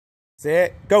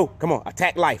set, go. Come on,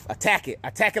 attack life. Attack it.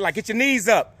 Attack it like, get your knees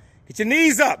up. Get your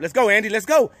knees up. Let's go, Andy. Let's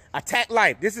go. Attack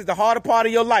life. This is the harder part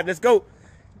of your life. Let's go.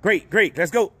 Great, great.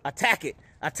 Let's go. Attack it.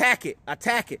 Attack it.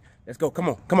 Attack it. Let's go. Come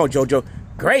on. Come on, JoJo.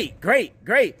 Great, great,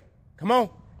 great. Come on.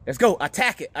 Let's go.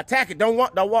 Attack it. Attack it. Don't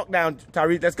walk down,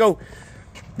 Tyrese. Let's go.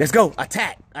 Let's go.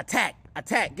 Attack. Attack.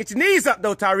 Attack. Get your knees up,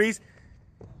 though, Tyrese.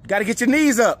 You got to get your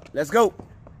knees up. Let's go.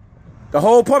 The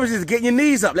whole purpose is getting your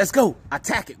knees up. Let's go.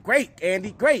 Attack it. Great,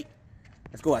 Andy. Great.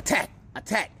 Let's go. Attack.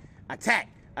 Attack. Attack.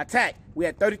 Attack. We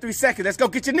had 33 seconds. Let's go.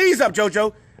 Get your knees up,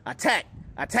 JoJo. Attack.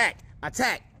 Attack.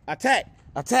 Attack. Attack.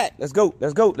 Attack. Let's go.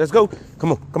 Let's go. Let's go.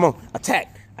 Come on. Come on.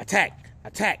 Attack. Attack.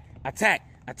 Attack. Attack.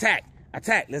 Attack.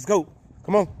 Attack. Let's go.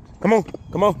 Come on. Come on.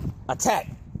 Come on. Attack.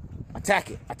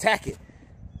 Attack it. Attack it.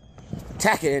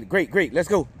 Attack it. Great. Great. Let's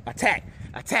go. Attack.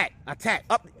 Attack. Attack.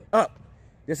 Up. Up.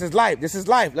 This is life. This is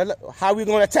life. How are we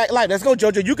going to attack life? Let's go,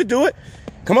 JoJo. You can do it.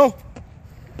 Come on.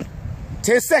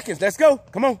 10 seconds. Let's go.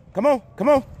 Come on. Come on. Come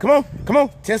on. Come on. Come on.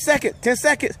 10 seconds. 10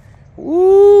 seconds.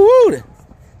 Woo.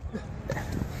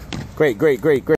 Great, great, great, great.